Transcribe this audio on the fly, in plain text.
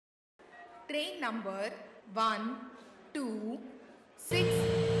Train number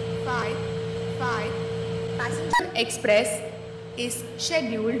 12655 Passenger Express is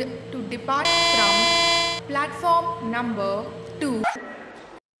scheduled to depart from platform number 2.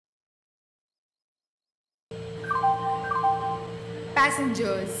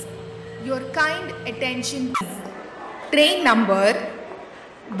 Passengers, your kind attention please. Train number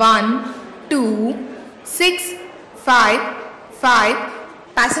 12655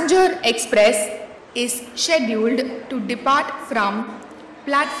 Passenger Express is scheduled to depart from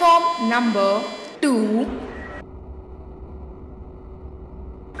platform number 2.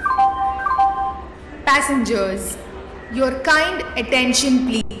 Passengers, your kind attention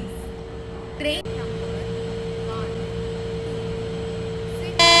please. Train number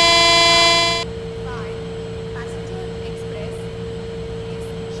 12655 Passenger Express is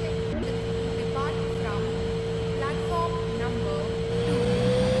scheduled to depart from platform number 2.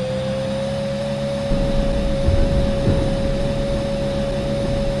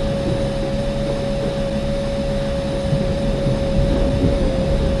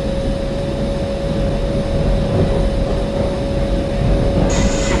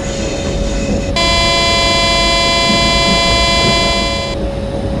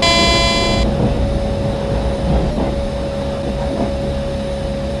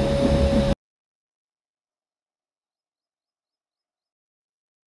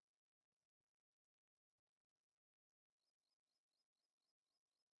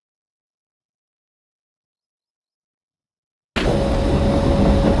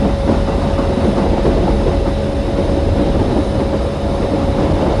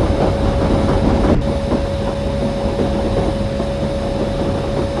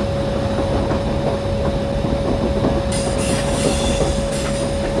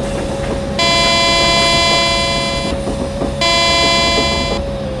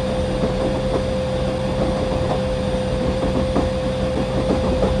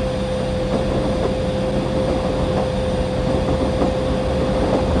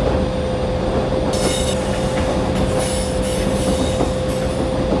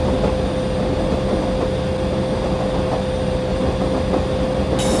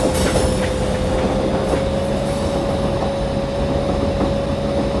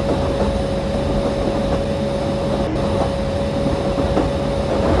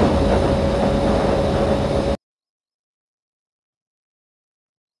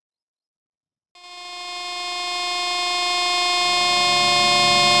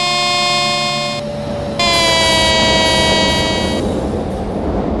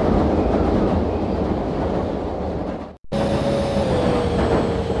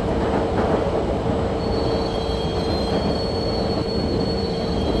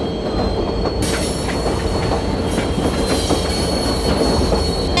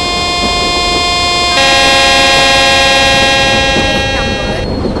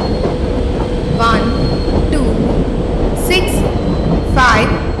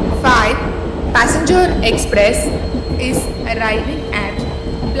 Passenger Express is arriving at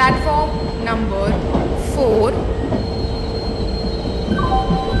platform number 4.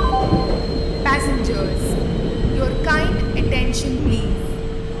 Passengers, your kind attention please.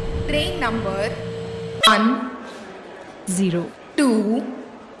 Train number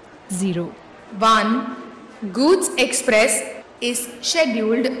 10201 Goods Express is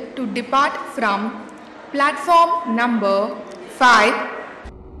scheduled to depart from platform number 5.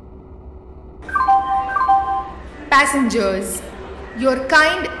 Passengers, your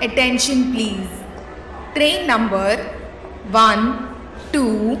kind attention please. Train number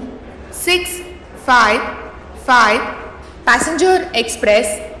 12655 Passenger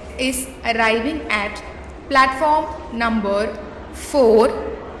Express is arriving at platform number 4.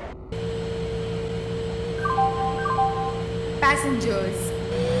 Passengers,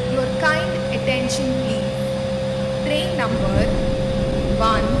 your kind attention please. Train number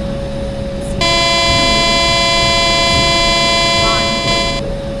 101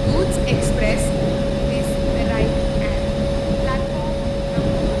 Goods Express is arriving at platform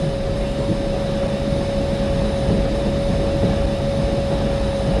number 3.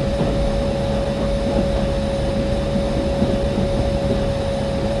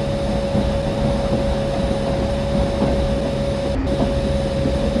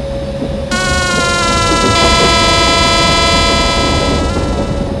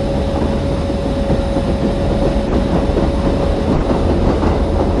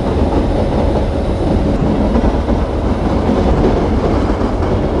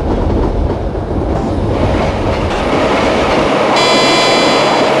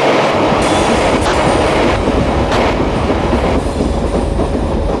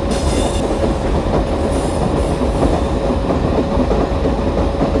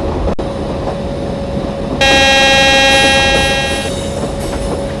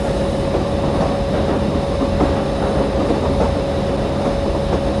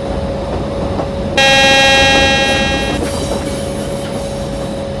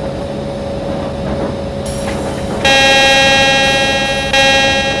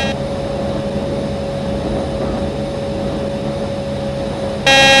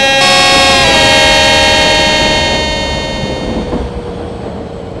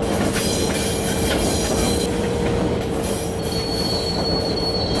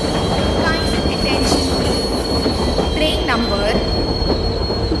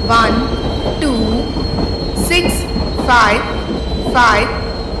 1265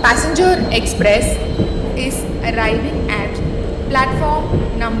 passenger express is arriving at platform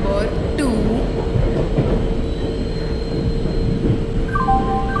number 2.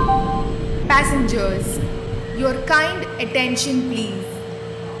 Passengers, your kind attention please.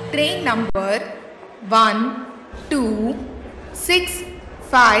 Train number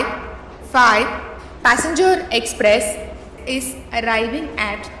 1265 passenger express is arriving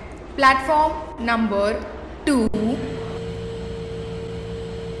at platform number 2.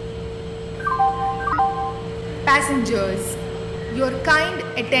 Passengers, your kind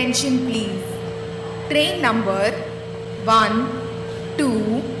attention please. Train number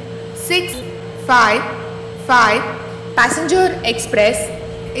 1265 passenger express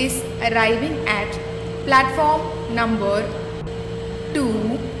is arriving at platform number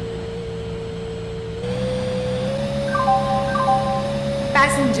 2.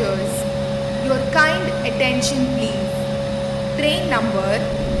 Passengers, your kind attention please. Train number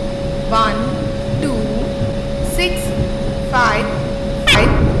 1265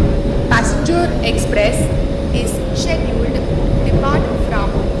 passenger express is scheduled to depart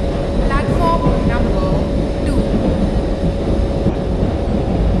from platform number 2.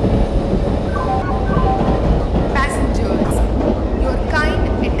 Passengers, your kind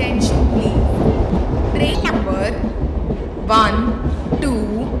attention please. Train number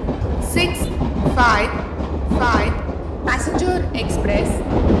 1265 passenger express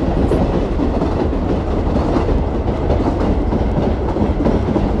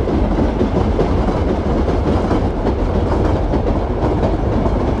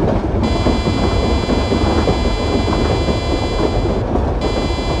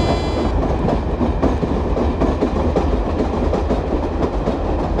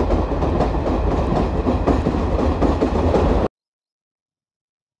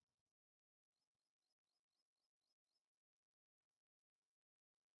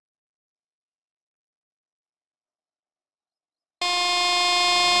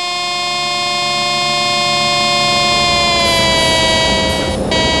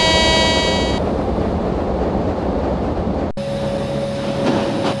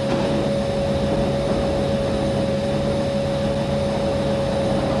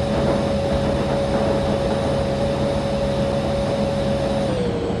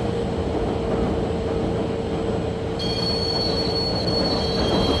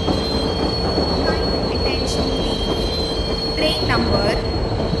number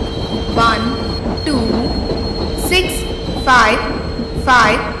 1265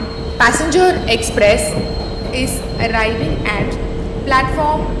 passenger express is arriving at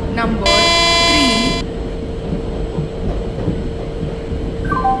platform number 3.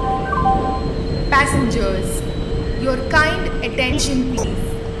 Passengers, your kind attention please.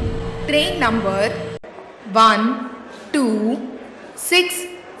 Train number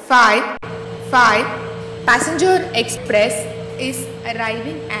 1265 passenger express is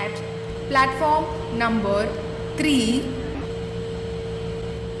arriving at platform number 3.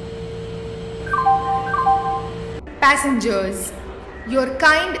 Passengers, your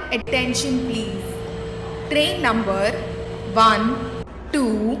kind attention please. Train number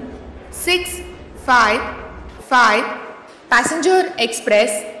 1265 passenger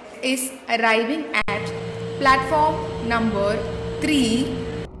express is arriving at platform number 3.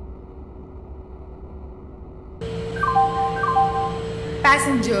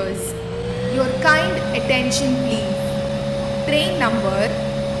 Passengers, your kind attention please. Train number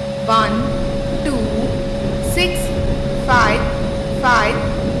 1265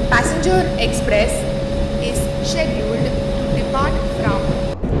 passenger express is scheduled to depart from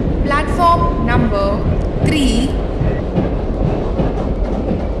platform number 3.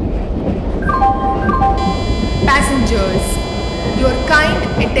 Passengers, your kind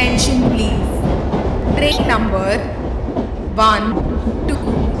attention please. Train number 12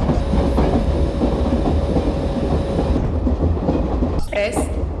 express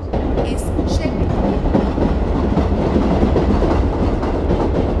is scheduled.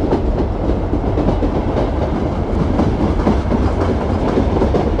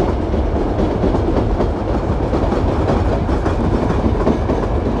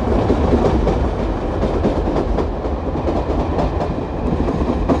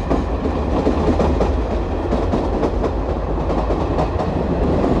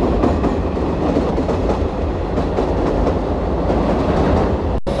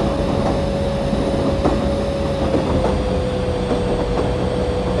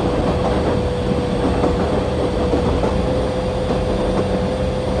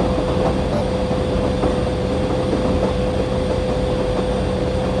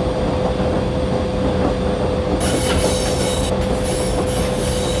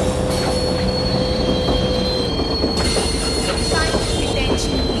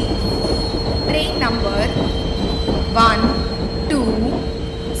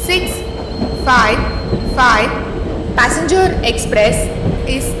 5, 5. Passenger express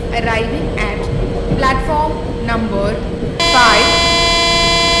is arriving at platform number 5.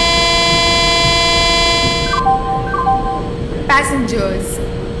 Passengers,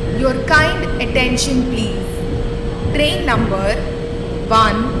 your kind attention please. Train number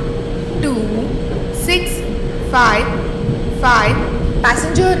 12655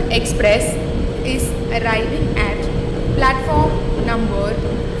 Passenger Express is arriving at platform number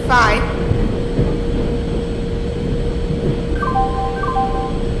 5.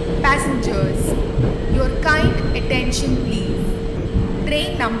 Passengers, your kind attention please.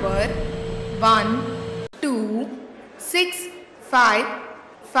 Train number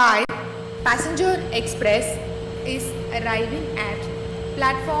 12655 Passenger Express is arriving at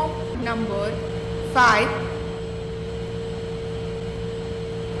platform number 5.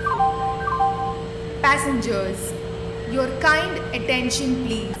 Passengers, your kind attention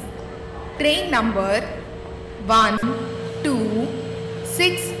please. Train number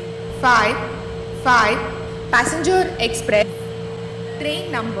 12655 Passenger Express.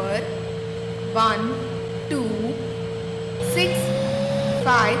 Train number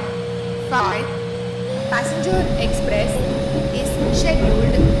 12655 Passenger Express is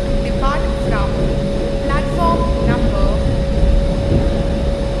scheduled to depart from platform number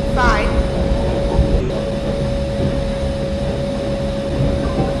 5.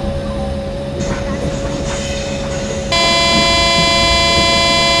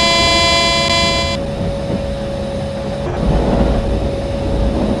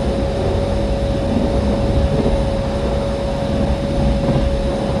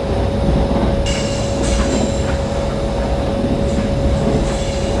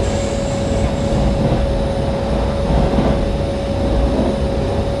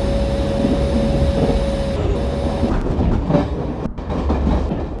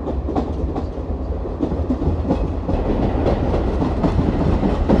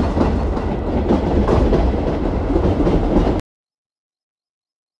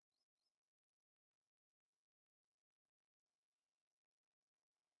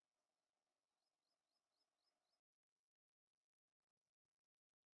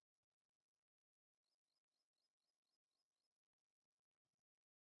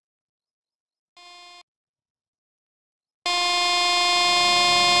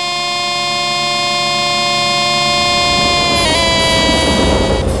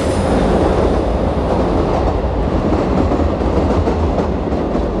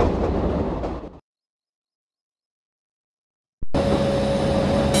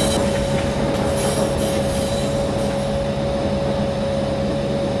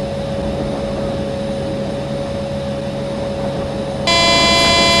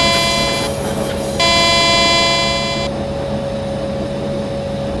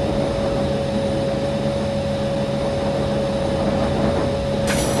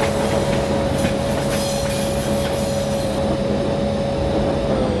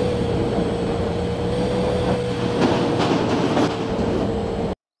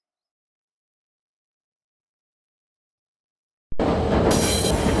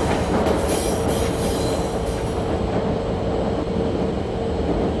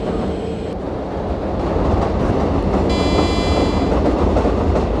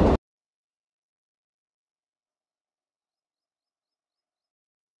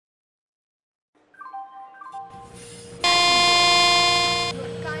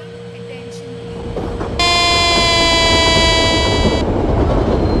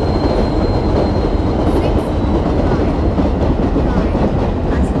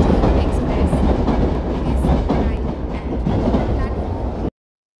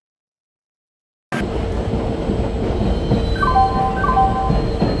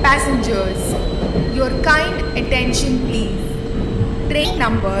 Passengers, your kind attention please. Train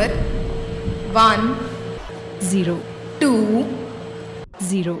number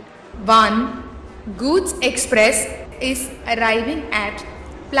 10201 Goods Express is arriving at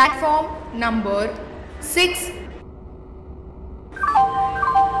platform number 6.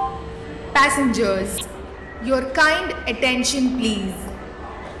 Passengers, your kind attention please.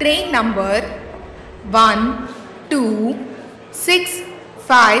 Train number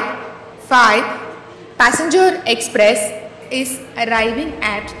 12655 Passenger Express is arriving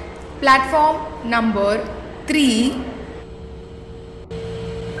at platform number 3.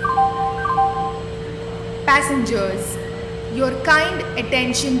 Passengers, your kind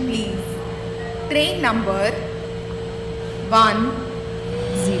attention please. Train number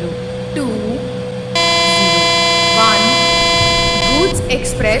 10201 Goods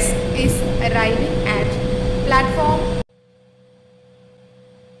Express is arriving at platform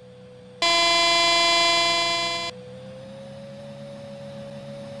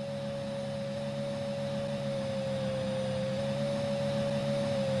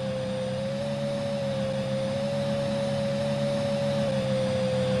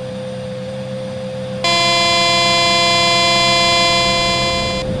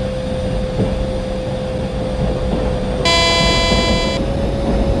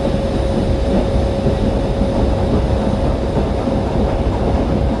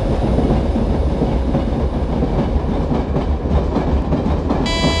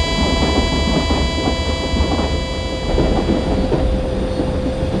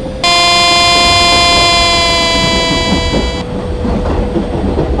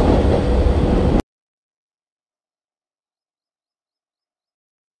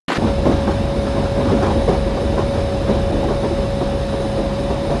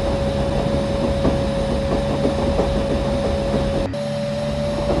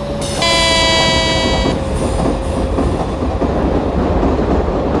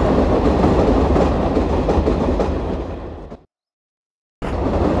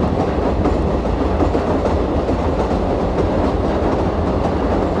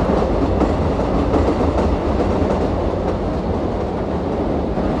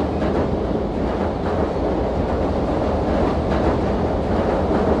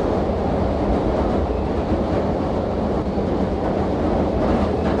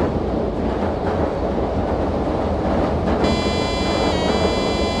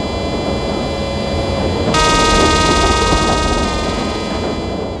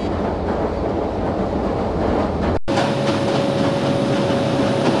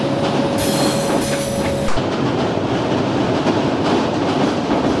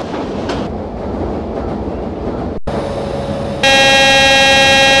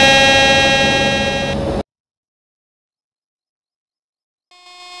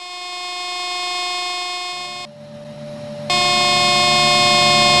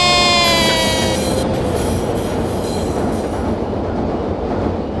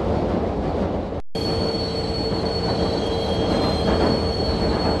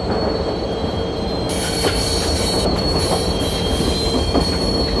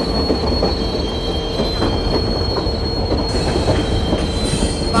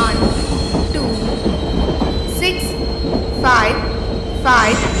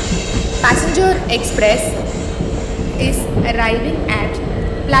 5. Passenger express is arriving at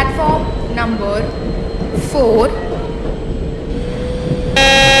platform number 4.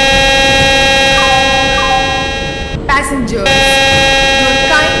 Passengers, your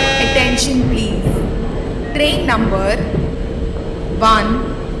kind attention please. Train number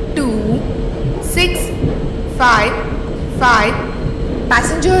 12655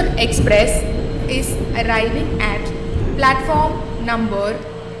 Passenger express is arriving at platform number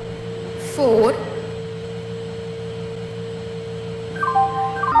 4.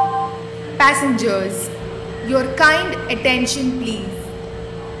 Passengers, your kind attention please.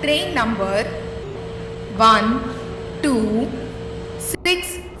 Train number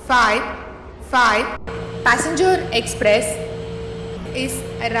 12655 Passenger express is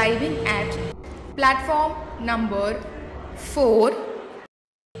arriving at platform number 4.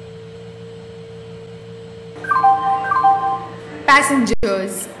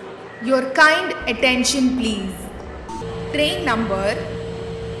 Passengers, your kind attention please. Train number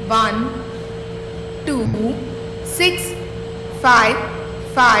 12655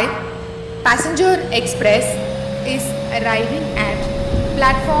 Passenger express is arriving at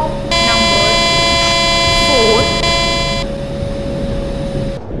platform number 4.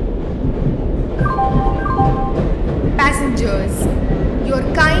 Passengers, your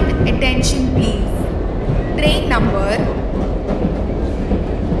kind attention please. Train number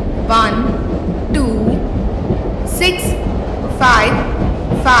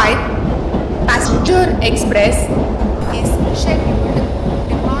 12655 Passenger express is scheduled to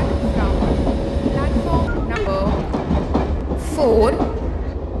depart from platform number 4.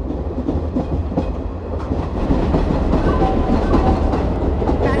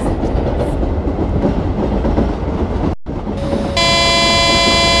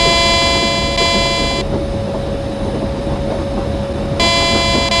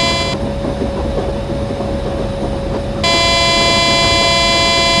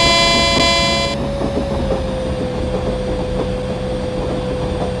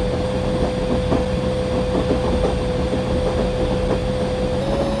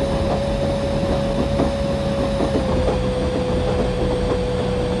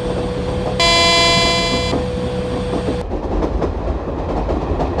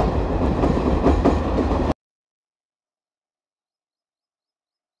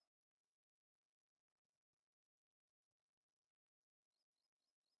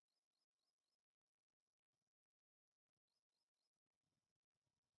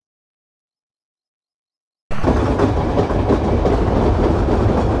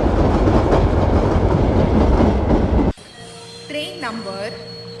 Train number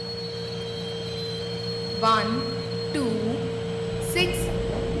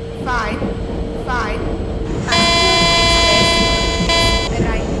 12655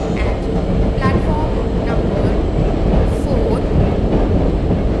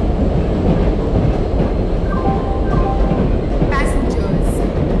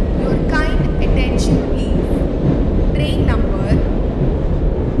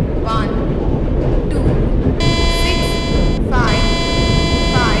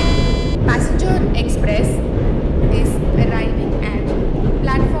 Passenger express is arriving at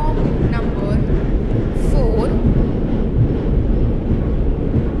platform number 4.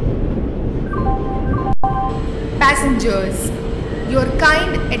 Passengers, your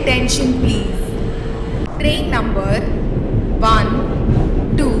kind attention please. Train number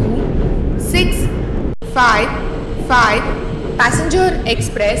 12655 Passenger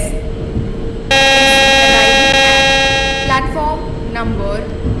express is arriving at platform number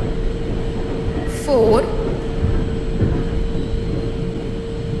 4.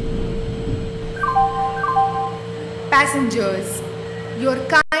 Passengers, your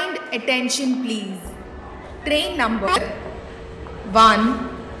kind attention please. Train number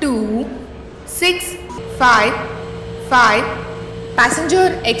 12655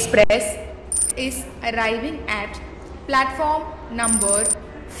 Passenger express is arriving at platform number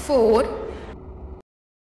 4.